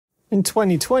In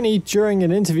 2020, during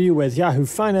an interview with Yahoo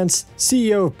Finance,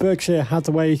 CEO of Berkshire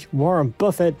Hathaway, Warren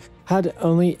Buffett, had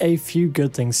only a few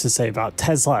good things to say about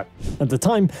Tesla. At the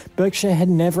time, Berkshire had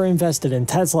never invested in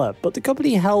Tesla, but the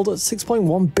company held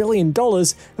 $6.1 billion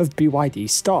of BYD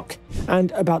stock,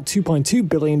 and about $2.2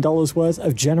 billion worth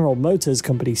of General Motors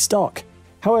company stock.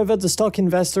 However, the stock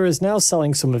investor is now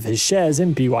selling some of his shares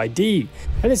in BYD,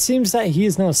 and it seems that he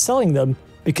is now selling them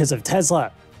because of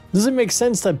Tesla. Does it make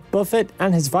sense that Buffett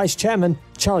and his vice chairman,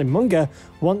 Charlie Munger,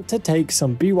 want to take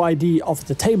some BYD off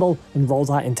the table and roll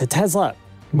that into Tesla?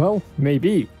 Well,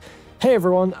 maybe. Hey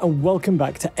everyone, and welcome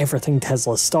back to Everything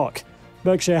Tesla Stock.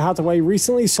 Berkshire Hathaway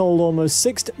recently sold almost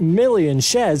 6 million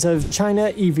shares of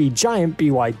China EV giant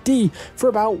BYD for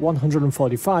about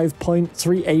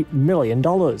 $145.38 million.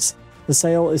 The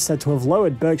sale is said to have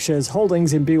lowered Berkshire's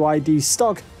holdings in BYD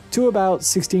stock to about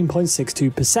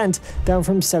 16.62%, down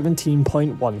from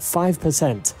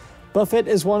 17.15%. Buffett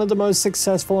is one of the most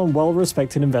successful and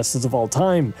well-respected investors of all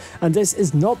time, and this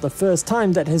is not the first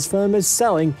time that his firm is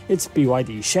selling its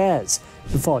BYD shares.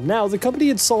 Before now, the company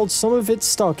had sold some of its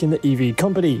stock in the EV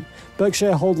company.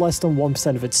 Berkshire hold less than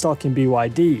 1% of its stock in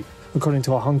BYD, according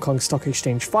to a Hong Kong Stock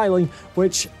Exchange filing,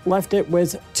 which left it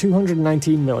with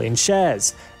 219 million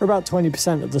shares, or about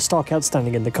 20% of the stock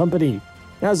outstanding in the company.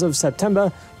 As of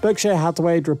September, Berkshire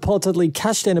Hathaway had reportedly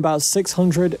cashed in about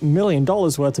 $600 million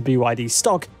worth of BYD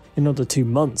stock in under 2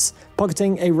 months,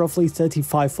 pocketing a roughly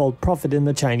 35-fold profit in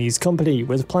the Chinese company,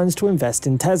 with plans to invest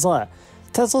in Tesla.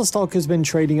 Tesla stock has been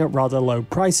trading at rather low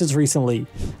prices recently,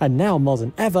 and now more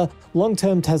than ever,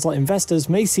 long-term Tesla investors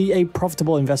may see a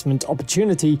profitable investment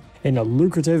opportunity in a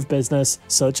lucrative business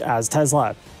such as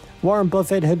Tesla. Warren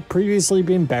Buffett had previously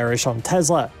been bearish on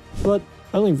Tesla, but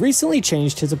only recently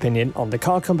changed his opinion on the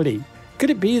car company. Could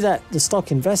it be that the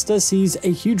stock investor sees a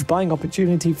huge buying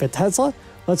opportunity for Tesla?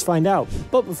 Let's find out.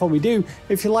 But before we do,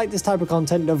 if you like this type of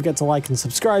content, don't forget to like and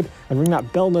subscribe, and ring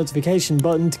that bell notification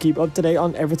button to keep up to date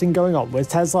on everything going on with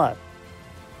Tesla.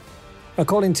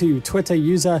 According to Twitter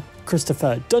user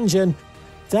Christopher Dungeon,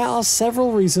 there are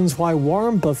several reasons why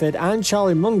Warren Buffett and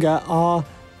Charlie Munger are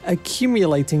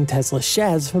accumulating Tesla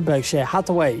shares for Berkshire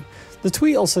Hathaway. The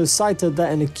tweet also cited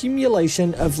that an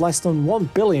accumulation of less than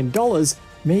 $1 billion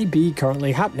may be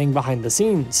currently happening behind the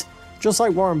scenes. Just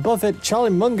like Warren Buffett,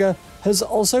 Charlie Munger has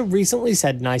also recently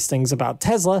said nice things about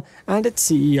Tesla and its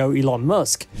CEO Elon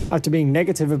Musk, after being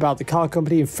negative about the car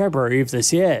company in February of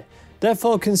this year.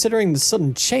 Therefore, considering the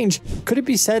sudden change, could it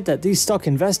be said that these stock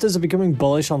investors are becoming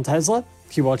bullish on Tesla?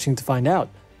 Keep watching to find out.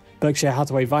 Berkshire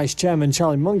Hathaway Vice Chairman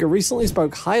Charlie Munger recently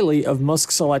spoke highly of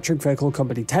Musk's electric vehicle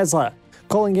company Tesla,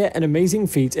 calling it an amazing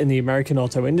feat in the American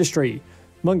auto industry.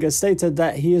 Munger stated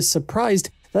that he is surprised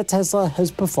that Tesla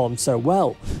has performed so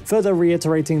well, further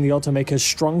reiterating the automaker's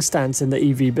strong stance in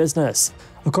the EV business.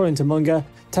 According to Munger,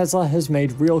 Tesla has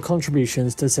made real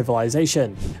contributions to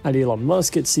civilization, and Elon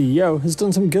Musk, its CEO, has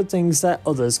done some good things that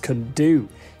others couldn't do.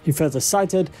 He further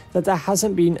cited that there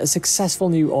hasn't been a successful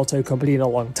new auto company in a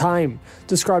long time,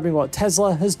 describing what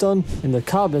Tesla has done in the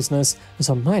car business as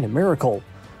a minor miracle.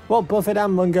 While Buffett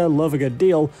and Munger love a good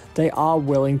deal, they are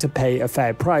willing to pay a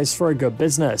fair price for a good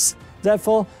business.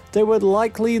 Therefore, they would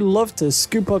likely love to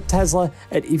scoop up Tesla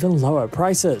at even lower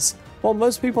prices. While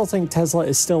most people think Tesla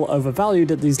is still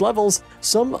overvalued at these levels,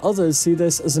 some others see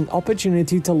this as an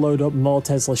opportunity to load up more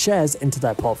Tesla shares into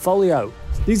their portfolio.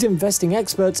 These investing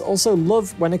experts also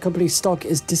love when a company's stock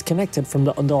is disconnected from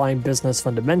the underlying business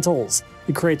fundamentals.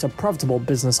 It creates a profitable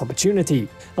business opportunity,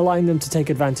 allowing them to take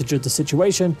advantage of the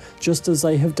situation just as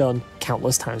they have done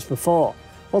countless times before.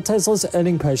 While Tesla's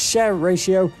earning per share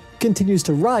ratio continues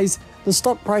to rise, the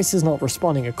stock price is not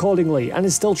responding accordingly and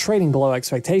is still trading below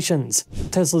expectations.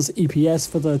 Tesla's EPS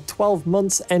for the 12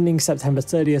 months ending September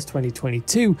 30th,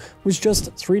 2022 was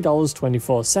just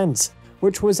 $3.24,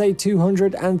 which was a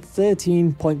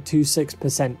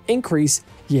 213.26% increase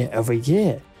year over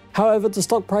year. However, the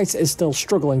stock price is still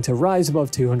struggling to rise above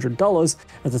 $200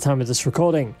 at the time of this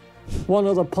recording. One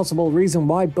other possible reason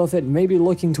why Buffett may be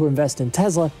looking to invest in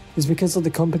Tesla is because of the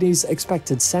company's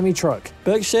expected semi-truck.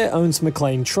 Berkshire owns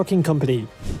McLane Trucking Company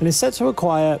and is set to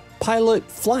acquire Pilot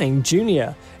Flying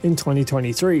Jr. in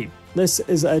 2023. This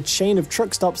is a chain of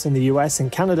truck stops in the US and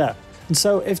Canada, and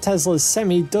so if Tesla's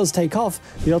Semi does take off,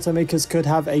 the automakers could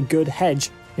have a good hedge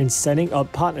in setting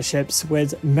up partnerships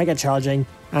with mega charging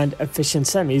and efficient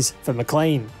semis for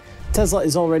McLane. Tesla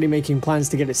is already making plans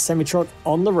to get its semi-truck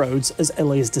on the roads as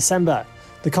early as December.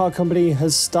 The car company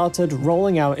has started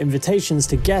rolling out invitations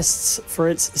to guests for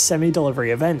its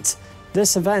semi-delivery event.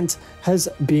 This event has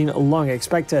been long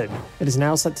expected. It is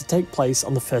now set to take place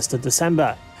on the 1st of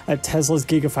December at Tesla's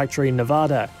Gigafactory in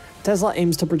Nevada. Tesla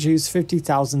aims to produce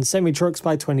 50,000 semi-trucks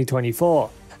by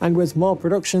 2024, and with more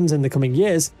productions in the coming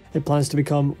years, it plans to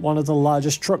become one of the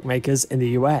largest truck makers in the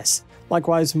US.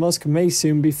 Likewise, Musk may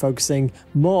soon be focusing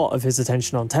more of his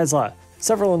attention on Tesla.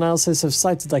 Several analysts have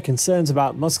cited their concerns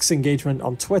about Musk's engagement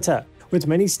on Twitter, with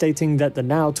many stating that the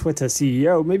now Twitter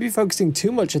CEO may be focusing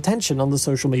too much attention on the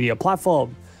social media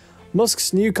platform.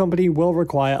 Musk's new company will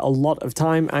require a lot of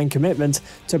time and commitment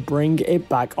to bring it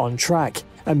back on track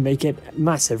and make it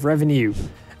massive revenue.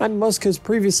 And Musk has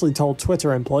previously told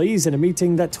Twitter employees in a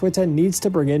meeting that Twitter needs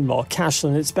to bring in more cash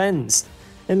than it spends.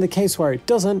 In the case where it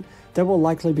doesn't, there will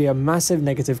likely be a massive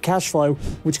negative cash flow,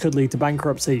 which could lead to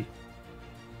bankruptcy.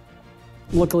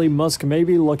 Luckily, Musk may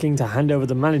be looking to hand over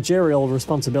the managerial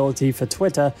responsibility for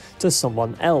Twitter to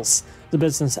someone else. The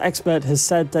business expert has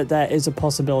said that there is a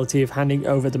possibility of handing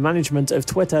over the management of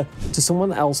Twitter to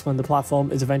someone else when the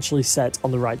platform is eventually set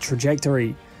on the right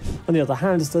trajectory. On the other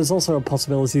hand, there's also a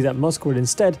possibility that Musk would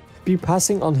instead be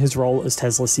passing on his role as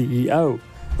Tesla CEO.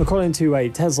 According to a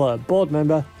Tesla board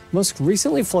member, Musk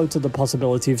recently floated the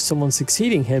possibility of someone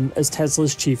succeeding him as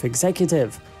Tesla's chief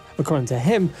executive. According to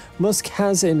him, Musk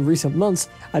has in recent months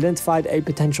identified a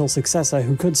potential successor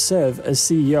who could serve as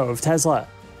CEO of Tesla.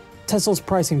 Tesla's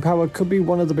pricing power could be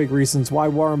one of the big reasons why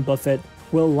Warren Buffett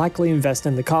will likely invest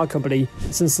in the car company,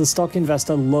 since the stock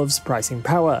investor loves pricing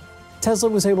power. Tesla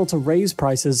was able to raise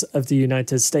prices of the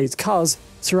United States cars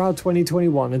throughout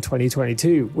 2021 and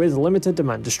 2022 with limited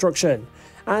demand destruction.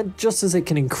 And just as it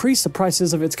can increase the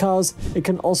prices of its cars, it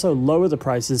can also lower the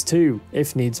prices too,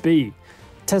 if needs be.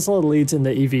 Tesla leads in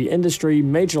the EV industry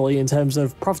majorly in terms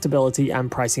of profitability and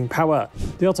pricing power.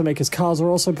 The automaker's cars are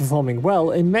also performing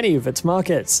well in many of its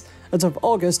markets. As of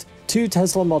August, 2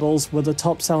 Tesla models were the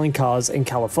top-selling cars in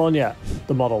California.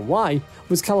 The Model Y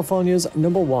was California's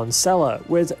 #1 seller,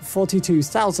 with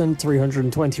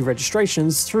 42,320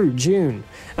 registrations through June.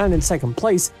 And in second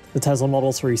place, the Tesla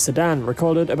Model 3 sedan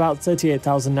recorded about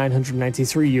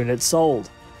 38,993 units sold.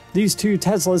 These 2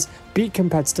 Teslas beat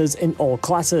competitors in all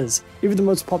classes, even the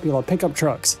most popular pickup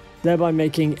trucks, thereby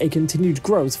making a continued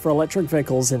growth for electric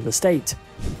vehicles in the state.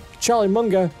 Charlie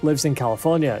Munger lives in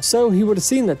California, so he would have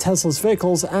seen that Tesla's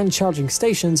vehicles and charging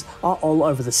stations are all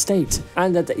over the state,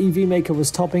 and that the EV maker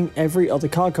was topping every other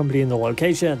car company in the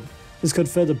location. This could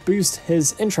further boost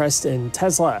his interest in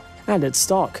Tesla and its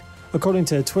stock. According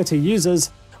to Twitter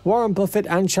users, Warren Buffett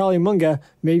and Charlie Munger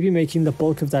may be making the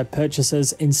bulk of their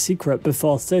purchases in secret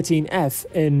before 13F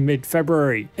in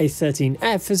mid-February. A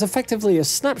 13F is effectively a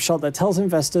snapshot that tells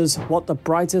investors what the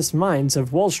brightest minds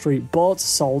of Wall Street bought,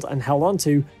 sold, and held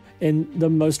onto in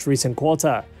the most recent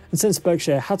quarter. And since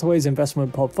Berkshire Hathaway's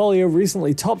investment portfolio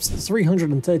recently tops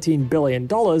 $313 billion,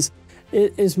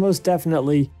 it is most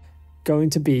definitely going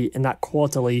to be in that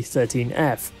quarterly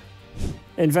 13F.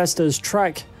 Investors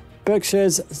track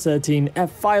Berkshire's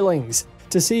 13F filings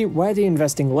to see where the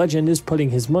investing legend is putting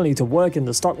his money to work in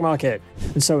the stock market,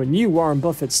 and so a new Warren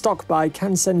Buffett stock buy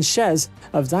can send shares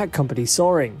of that company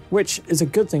soaring, which is a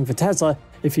good thing for Tesla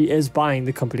if he is buying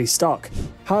the company's stock.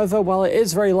 However, while it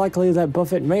is very likely that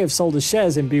Buffett may have sold his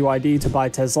shares in BYD to buy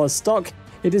Tesla's stock,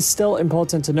 it is still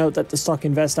important to note that the stock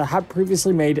investor had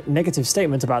previously made negative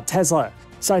statements about Tesla,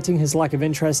 citing his lack of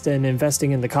interest in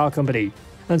investing in the car company.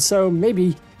 And so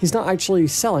maybe he's not actually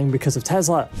selling because of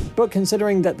Tesla. But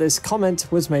considering that this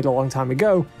comment was made a long time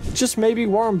ago, just maybe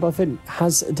Warren Buffett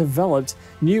has developed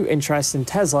new interest in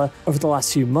Tesla over the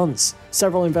last few months.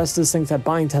 Several investors think that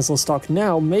buying Tesla stock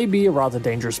now may be a rather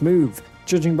dangerous move,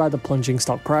 judging by the plunging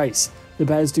stock price. The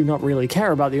bears do not really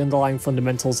care about the underlying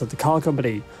fundamentals of the car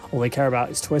company. All they care about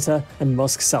is Twitter and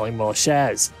Musk selling more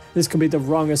shares. This could be the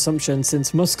wrong assumption,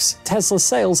 since Musk's Tesla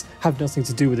sales have nothing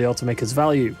to do with the automaker's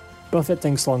value. Buffett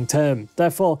thinks long-term.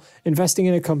 Therefore, investing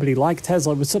in a company like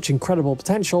Tesla with such incredible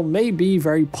potential may be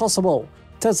very possible.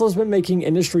 Tesla's been making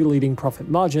industry-leading profit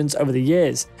margins over the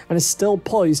years and is still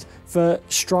poised for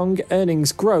strong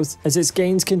earnings growth as its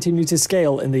gains continue to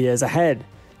scale in the years ahead.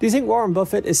 Do you think Warren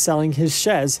Buffett is selling his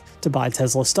shares to buy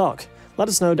Tesla stock? Let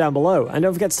us know down below, and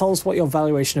don't forget to tell us what your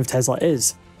valuation of Tesla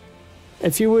is.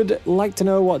 If you would like to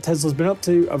know what Tesla's been up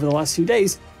to over the last few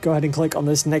days, go ahead and click on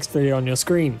this next video on your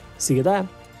screen. See you there.